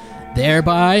 Yeah.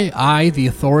 Thereby, I, the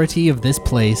authority of this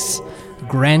place,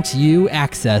 grant you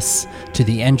access to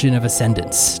the engine of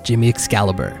ascendance, Jimmy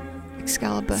Excalibur.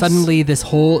 Excalibur. Suddenly, this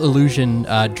whole illusion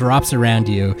drops around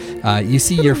you. You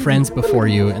see your friends before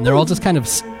you, and they're all just kind of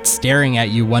staring at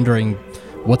you, wondering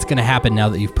what's going to happen now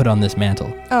that you've put on this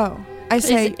mantle. Oh, I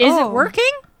say, Is it working?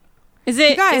 Is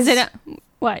it? You guys- Is it?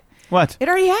 What? What? It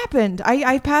already happened.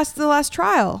 I passed the last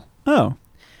trial. Oh,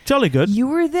 jolly good. You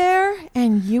were there,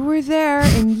 and you were there,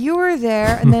 and you were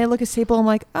there, and then I look at Staple. I'm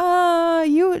like,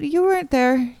 you weren't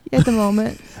there at the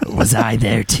moment. Was I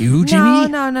there too,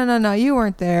 No, you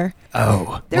weren't there.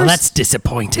 Oh, There was- that's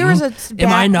disappointing. There was a Am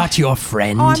I bad- not your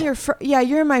friend? Oh, I'm your yeah,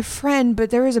 you're my friend,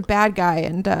 but there was a bad guy,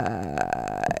 and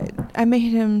I made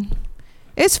him.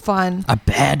 It's fun. A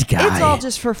bad guy. It's all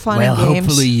just for fun well, and games.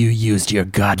 hopefully you used your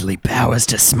godly powers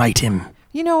to smite him.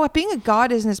 You know what? Being a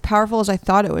god isn't as powerful as I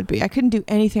thought it would be. I couldn't do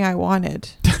anything I wanted.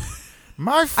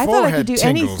 My thought I forehead could do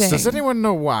tingles. anything. Does anyone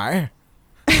know why?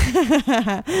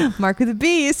 Mark of the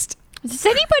Beast. Does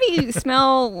anybody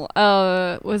smell?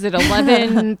 Was it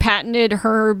 11 patented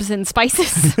herbs and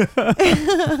spices? Is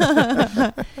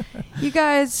You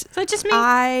guys, that just me?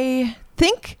 I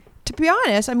think, to be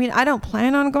honest, I mean, I don't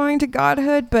plan on going to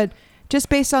godhood, but just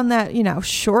based on that,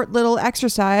 short little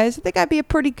exercise, I think I'd be a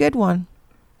pretty good one.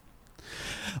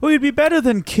 Well, you'd be better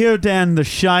than Círdan the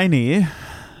Shiny,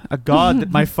 a god that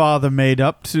my father made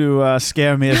up to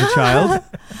scare me as a child.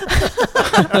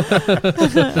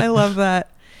 I love that.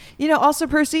 Also,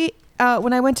 Percy,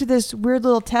 when I went to this weird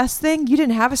little test thing, you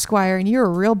didn't have a squire, and you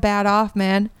were real bad off,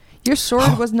 man. Your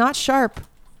sword was not sharp.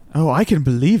 Oh, I can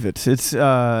believe it. It's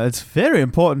very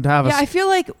important to have Yeah, I feel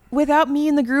like without me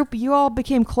in the group, you all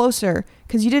became closer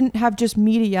because you didn't have just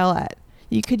me to yell at.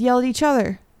 You could yell at each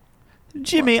other.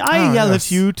 Jimmy, I Oh, yell yes.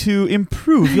 at you to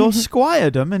improve your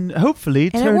squiredom and hopefully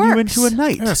And it turn you works. into a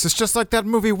knight. Yes, it's just like that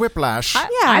movie Whiplash. I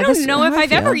this don't is know how if I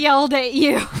I've ever feel. yelled at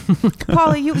you.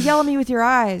 Polly, you yell at me with your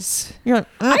eyes. You're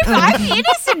like, I'm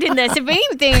innocent in this. If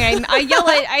anything, I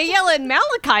yell at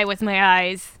Malachi with my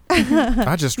eyes.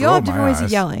 I just you all roll have different my ways of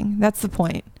eyes. yelling. That's the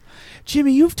point.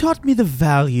 Jimmy, you've taught me the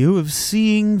value of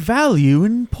seeing value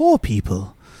in poor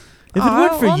people. If it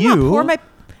weren't for I'm you, not poor.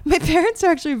 My parents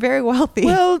are actually very wealthy.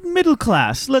 well, middle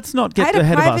class. Let's not I get had a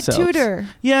ahead of private ourselves. tutor.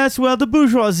 Yes, well, the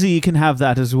bourgeoisie can have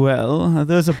that as well.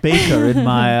 There's a baker in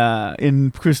my in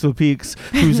Crystal Peaks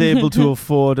who's able to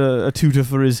afford a tutor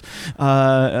for his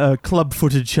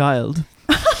club-footed child.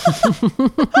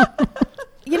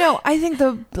 I think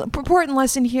the important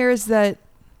lesson here is that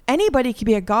Anybody can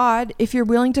be a god if you're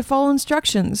willing to follow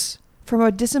instructions from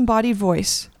a disembodied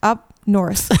voice up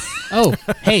north. Oh,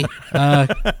 hey,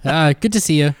 good to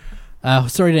see you.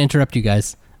 Sorry to interrupt you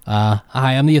guys. Hi,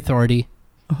 I'm the authority.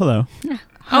 Hello.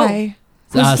 Hi.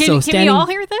 Can we all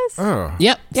hear this? Oh.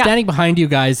 Yep, Yeah. standing behind you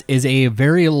guys is a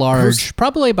very large,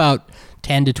 probably about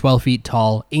 10 to 12 feet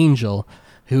tall angel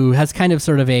who has kind of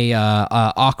sort of a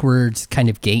awkward kind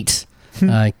of gait,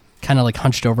 kind of like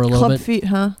hunched over a little Club bit. feet,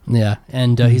 huh? Yeah,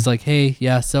 and he's like, hey,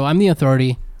 yeah, so I'm the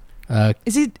authority.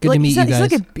 Is he Good like, to meet you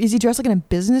guys. is he dressed like in a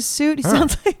business suit? He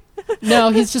sounds like No,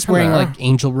 he's just wearing Hello. like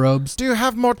angel robes. Do you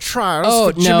have more trials Oh,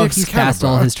 for Jimmy no, Excalibur? he's passed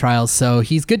all his trials, so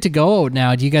he's good to go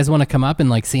now. Do you guys want to come up and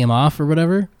like see him off or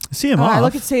whatever? See him off. I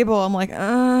look at Sable. I'm like,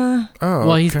 Oh,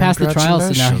 Well, he's passed the trials,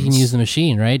 so now he can use the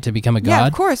machine, right, to become a yeah, god?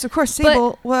 of course,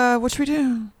 Sable. What should we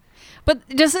do? But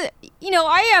does it,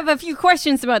 I have a few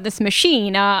questions about this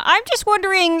machine. I'm just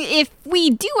wondering if we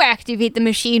do activate the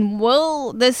machine,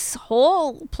 will this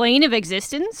whole plane of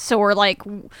existence or like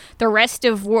the rest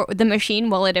of the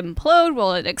machine, will it implode?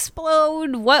 Will it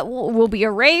explode? What will be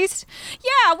erased?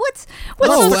 Yeah, what's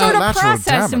Oh, the sort of lateral process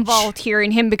damage. involved here in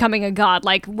him becoming a god?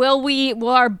 Like, will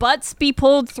our butts be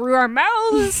pulled through our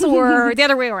mouths or the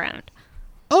other way around?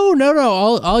 Oh, no.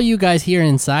 All you guys here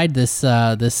inside this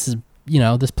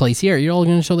this place here, you're all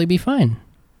going to totally be fine.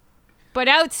 But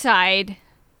outside,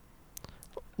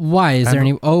 Why? Is there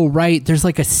any... Oh, right. There's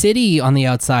like a city on the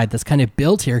outside that's kind of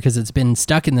built here because it's been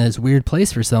stuck in this weird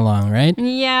place for so long, right?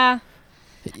 yeah.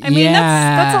 I mean,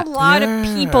 that's a lot of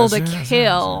people to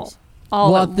kill.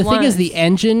 All Well, at the thing is, once. the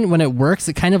engine, when it works,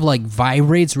 it kind of like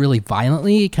vibrates really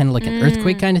violently, kind of like an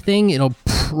earthquake kind of thing. It'll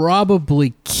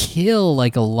probably kill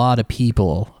like a lot of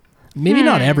people. Maybe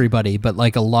not everybody, but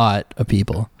like a lot of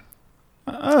people.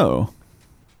 Oh.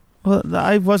 Well,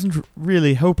 I wasn't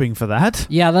really hoping for that.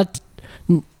 Yeah,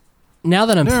 now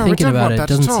that I'm No, we thinking don't about want it, that it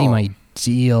doesn't at seem all.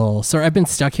 ideal. Sorry, I've been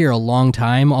stuck here a long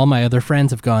time. All my other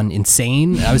friends have gone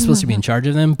insane. I was supposed to be in charge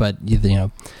of them, but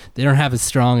they don't have as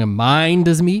strong a mind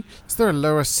as me. Is there a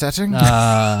lower setting?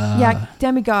 Yeah,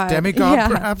 demigod. Demigod, yeah.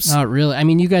 perhaps? Not really. I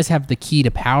mean, you guys have the key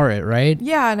to power it, right?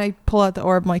 Yeah, and I pull out the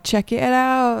orb. I'm like, check it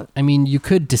out. I mean, you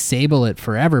could disable it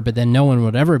forever, but then no one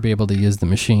would ever be able to use the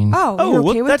machine. Oh, you're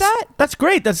okay with that? That's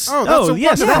great. That's a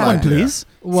Yes, that wonderful one, idea. please.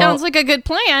 Sounds like a good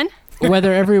plan.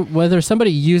 Whether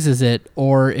somebody uses it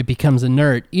or it becomes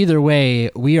inert, either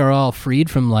way, we are all freed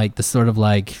from like the sort of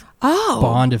like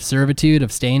bond of servitude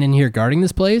of staying in here guarding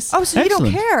this place. Oh, so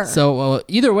Excellent. you don't care? So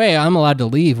either way, I'm allowed to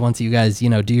leave once you guys,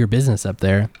 do your business up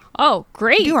there. Oh,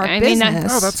 great. Do our I mean,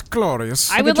 business. Oh, that's glorious.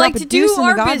 I could would drop like a to do deuce in the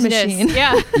our God business. machine.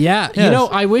 Yeah. Yeah, Yes.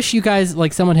 I wish you guys,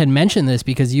 like someone had mentioned this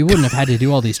because you wouldn't have had to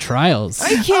do all these trials.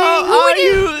 Are you kidding?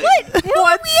 Who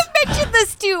would we have mentioned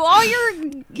this to? All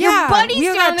your Yeah, buddies we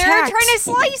down got there are attacked. trying to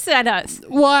slice at us.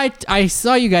 Well, I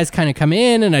saw you guys kind of come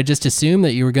in, and I just assumed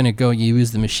that you were going to go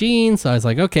use the machine. So I was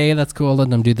like, okay, that's cool. Let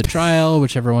them do the trial,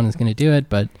 whichever one is going to do it.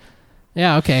 But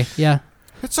yeah, okay, yeah.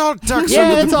 It's all ducks Yeah,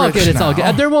 under it's the all bridge good. It's all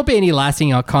now. good. There won't be any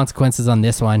lasting consequences on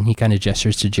this one. He kind of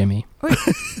gestures to Jimmy.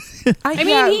 I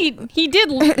mean, he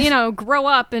did, grow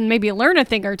up and maybe learn a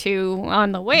thing or two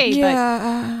on the way.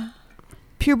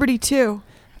 Puberty too.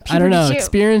 I don't know. too.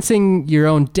 Experiencing your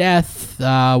own death,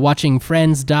 watching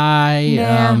friends die,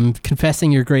 Nah.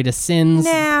 confessing your greatest sins.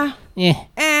 Nah. Eh,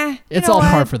 You it's know all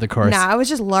what? par for the course. Nah, I was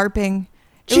just LARPing.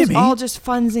 It Jimmy? was all just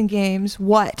funs and games.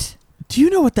 What? Do you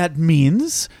know what that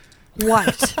means?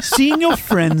 What? Seeing your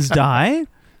friends die?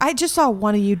 I just saw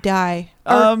one of you die.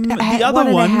 Or, The one other and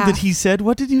a one half. that he said,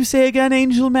 what did you say again,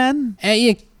 Angel Man?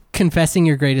 Yeah, confessing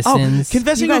your greatest sins.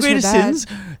 Confessing You your guys heard greatest that.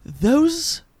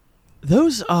 sins.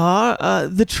 Those are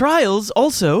the trials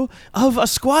also of a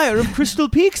squire of Crystal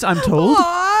Peaks, I'm told.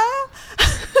 Aw.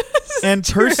 And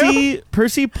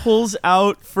Percy pulls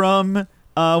out from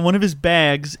one of his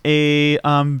bags a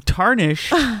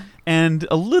tarnish and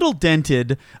a little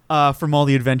dented from all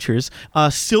the adventures.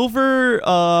 Silver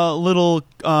little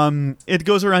it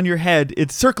goes around your head.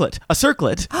 It's a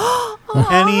circlet.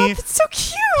 And That's so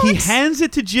cute. he hands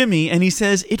it to Jimmy and he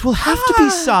says, "It will have to be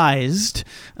sized,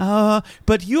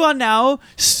 but you are now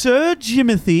Sir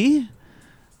Jimothy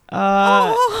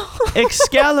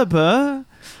Excalibur."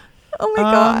 Oh my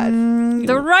god.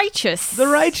 The righteous. The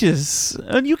righteous.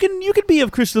 And you can be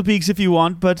of Crystal Peaks if you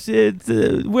want, but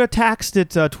we're taxed at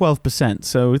 12%.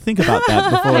 So think about that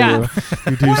before Yeah.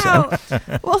 you do so.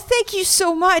 Wow. Well, thank you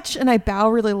so much. And I bow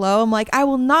really low. I'm like, I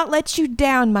will not let you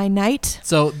down, my knight.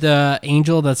 So the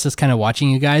angel that's just kind of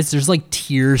watching you guys, there's like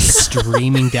tears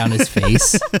streaming down his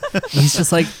face. He's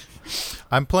just like,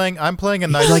 I'm playing a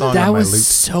nice like song that on my was lute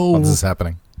so while this is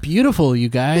happening. beautiful, you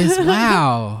guys.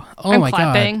 Wow. Oh I'm my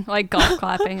clapping, god. like golf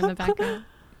clapping in the background.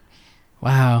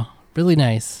 Wow. Really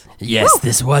nice. Yes,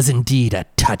 this was indeed a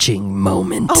touching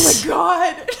moment. Oh my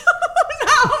god!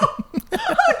 Oh no!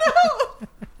 Oh no!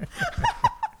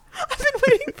 I've been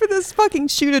waiting for this fucking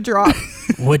shoe to drop.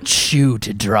 What shoe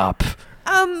to drop?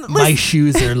 My Listen,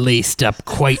 shoes are laced up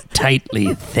quite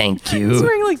tightly, thank he's you.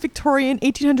 wearing like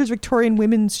 1800s Victorian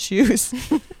women's shoes.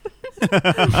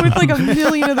 With like a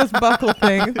million of those buckle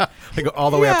things. They go all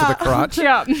the way up to the crotch.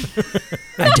 Yeah.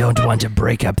 I don't want to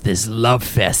break up this love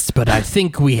fest, but I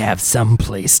think we have some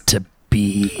place to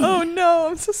be. Oh no,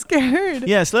 I'm so scared.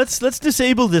 Yes, let's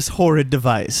disable this horrid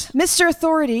device. Mr.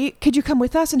 Authority, could you come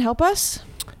with us and help us?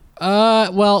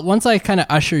 Well, once I kind of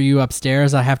usher you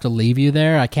upstairs, I have to leave you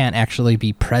there. I can't actually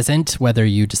be present, whether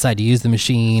you decide to use the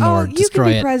machine or you destroy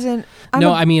can be it. present.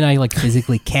 I mean, I like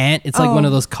physically can't. It's like one Oh.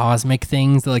 of those cosmic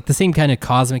things, like the same kind of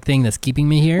cosmic thing that's keeping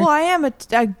me here. Well, I am a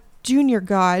junior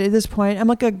god at this point. I'm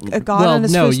like a god Well, on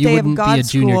his no, first you day of wouldn't god be a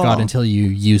junior school. god until you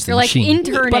use the You're like machine.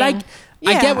 interning. But I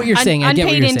get what you're saying. I get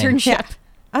what Unpaid you're saying. internship.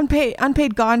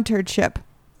 Unpaid godturdship.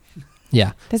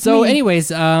 Yeah. That's so, me.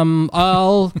 anyways,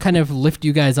 I'll kind of lift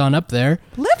you guys on up there.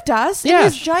 Lift us Yeah. in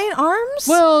his giant arms?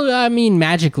 Well, I mean,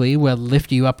 magically, we'll lift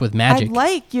you up with magic. I'd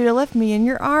like you to lift me in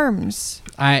your arms.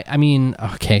 I mean,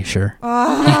 okay, sure.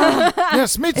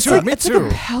 Yes, me It's too. like, Me it's too.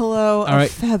 like a pillow All of right.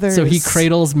 feathers. So he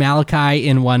cradles Malachi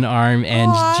in one arm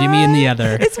and Jimmy in the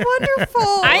other. It's wonderful.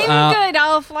 I'm good.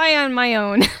 I'll fly on my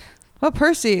own. Well,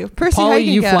 Percy, how Polly,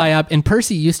 you you get? fly up, and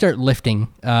Percy, you start lifting,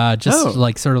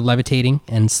 like sort of levitating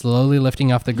and slowly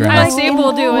lifting off the ground. How's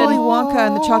Sable doing? Willy Wonka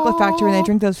in the chocolate factory when they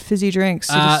drink those fizzy drinks.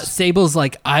 You just- Sable's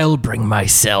like, I'll bring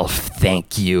myself,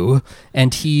 thank you.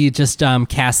 And he just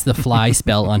casts the fly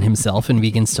spell on himself and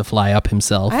begins to fly up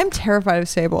himself. I'm terrified of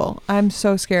Sable. I'm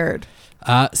so scared.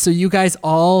 So you guys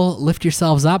all lift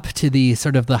yourselves up to the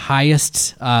sort of the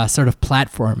highest sort of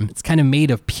platform. It's kind of made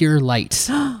of pure light.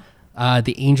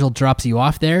 The angel drops you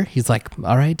off there. He's like,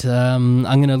 all right, I'm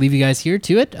going to leave you guys here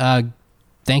to it.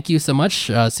 Thank you so much.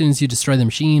 As soon as you destroy the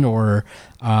machine or,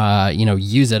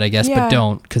 use it, I guess, Yeah. but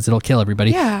don't because it'll kill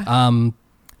everybody. Yeah.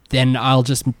 Then I'll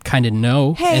just kind of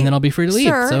know Hey, and then I'll be free to leave.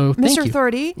 Sir, So thank Mr. you.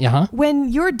 Authority, Uh-huh. when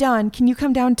you're done, can you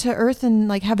come down to Earth and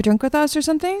like have a drink with us or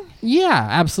something? Yeah,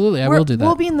 absolutely. I will do that.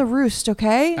 We'll be in the roost,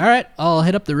 okay? All right, I'll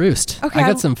hit up the roost. Okay. I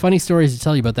got some funny stories to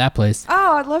tell you about that place.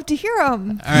 Oh, I'd love to hear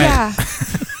them. All right. Yeah.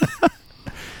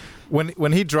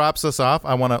 When he drops us off,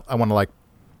 I wanna like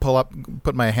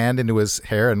put my hand into his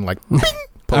hair and like bing,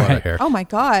 pull All out right. a hair. Oh my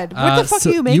God. What the fuck so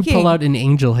are you making? You pull out an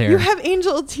angel hair. You have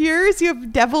angel tears. You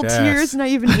have devil Yes. tears. Now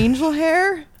you have an angel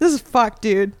hair. This is fucked,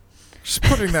 dude. Just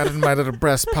putting that in my little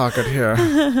breast pocket here.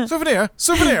 Souvenir.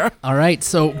 All right,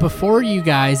 so before you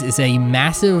guys is a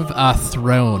massive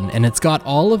throne, and it's got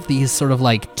all of these sort of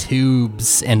like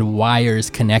tubes and wires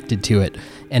connected to it,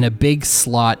 and a big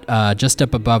slot just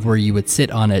up above where you would sit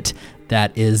on it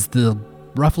that is the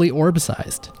roughly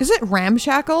orb-sized. Is it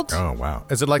ramshackled? Oh wow.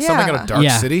 Is it like something out Yeah. of Dark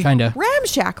yeah, City? kind of.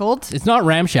 Ramshackled? It's not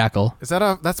ramshackle. Is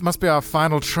that must be our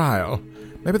final trial?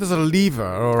 Maybe there's a lever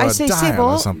or I a say, dial Sable.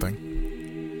 or something.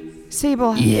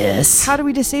 Sable, Yes. how do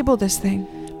we disable this thing?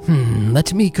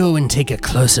 Let me go and take a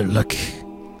closer look.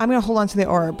 I'm going to hold on to the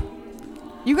orb.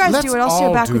 You guys Let's do it. I'll stay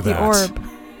all back do with the that. orb.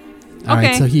 All right,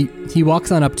 Okay. so he walks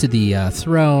on up to the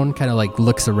throne, kind of like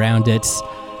looks around it.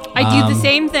 I do the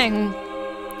same thing.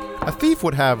 A thief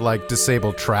would have like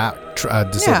disabled disabled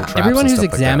Yeah. traps. Everyone and who's stuff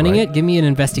like that, examining right? it, give me an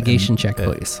investigation check,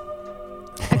 please.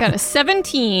 I got a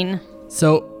 17.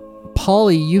 So,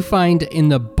 Polly, you find in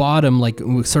the bottom, like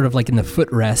sort of like in the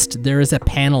footrest, there is a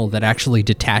panel that actually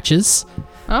detaches.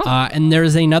 Oh. And there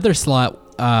is another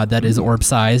slot that is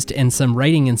orb-sized and some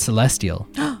writing in Celestial.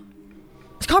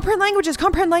 Comprehend languages.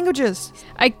 Comprehend languages.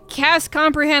 I cast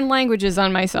comprehend languages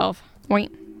on myself.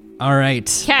 Wait. All right.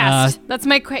 Cast. That's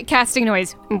my casting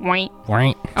noise. Wait.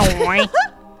 Right. Oh, wait.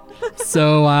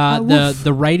 So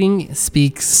the writing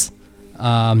speaks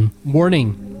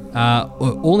warning.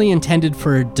 Only intended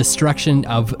for destruction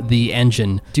of the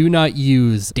engine. Do not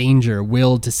use. Danger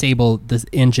will disable the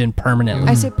engine permanently.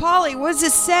 I say, Polly, what does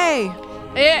this say?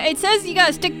 It says you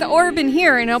gotta stick the orb in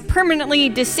here and it'll permanently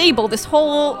disable this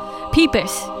whole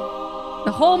peepus.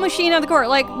 The whole machine on the core.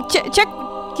 Like, check.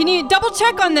 Can you double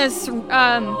check on this,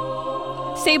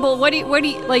 Sable? What do you,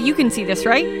 like, you can see this,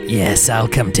 right? Yes, I'll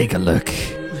come take a look.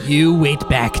 You wait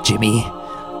back, Jimmy.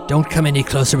 Don't come any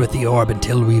closer with the orb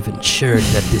until we've ensured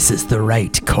that this is the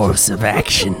right course of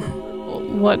action.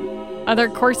 What other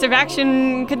course of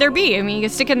action could there be? I mean, you can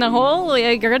stick it in the hole,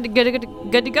 you're good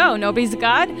to go. Nobody's a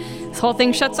god. This whole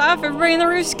thing shuts off. Everybody in the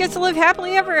roost gets to live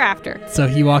happily ever after. So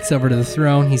he walks over to the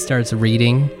throne, he starts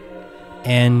reading,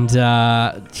 and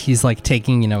he's like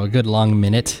taking, a good long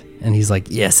minute, And he's like,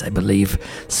 yes, I believe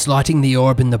slotting the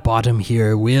orb in the bottom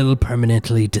here will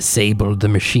permanently disable the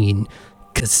machine.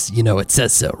 Because, it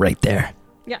says so right there.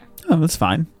 Oh, that's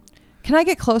fine. Can I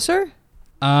get closer?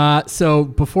 So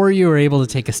before you were able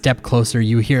to take a step closer,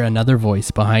 you hear another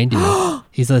voice behind you.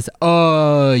 He says,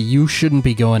 oh, you shouldn't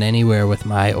be going anywhere with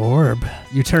my orb.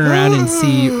 You turn around and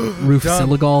see Roof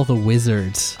Siligal the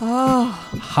wizard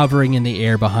hovering in the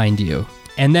air behind you.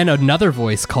 And then another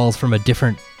voice calls from a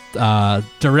different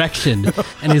direction.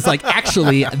 And he's like,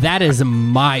 actually, that is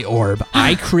my orb.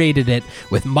 I created it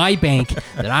with my bank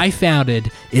that I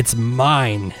founded. It's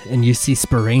mine. And you see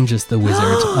Sporangus the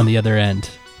wizard on the other end.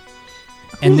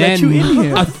 And let then you in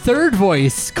here? a third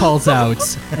voice calls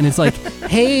out, and it's like,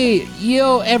 hey,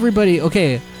 everybody,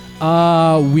 okay,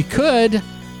 we could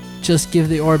just give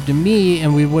the orb to me,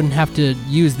 and we wouldn't have to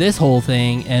use this whole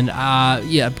thing, and, I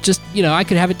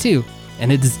could have it too.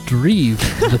 And it's Dreve,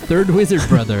 the third wizard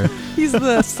brother. He's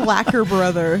the slacker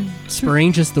brother.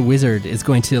 Sporangus the wizard is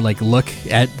going to, look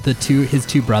at his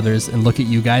two brothers and look at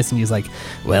you guys, and he's like,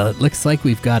 well, it looks like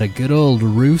we've got a good old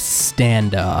Roos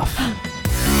standoff.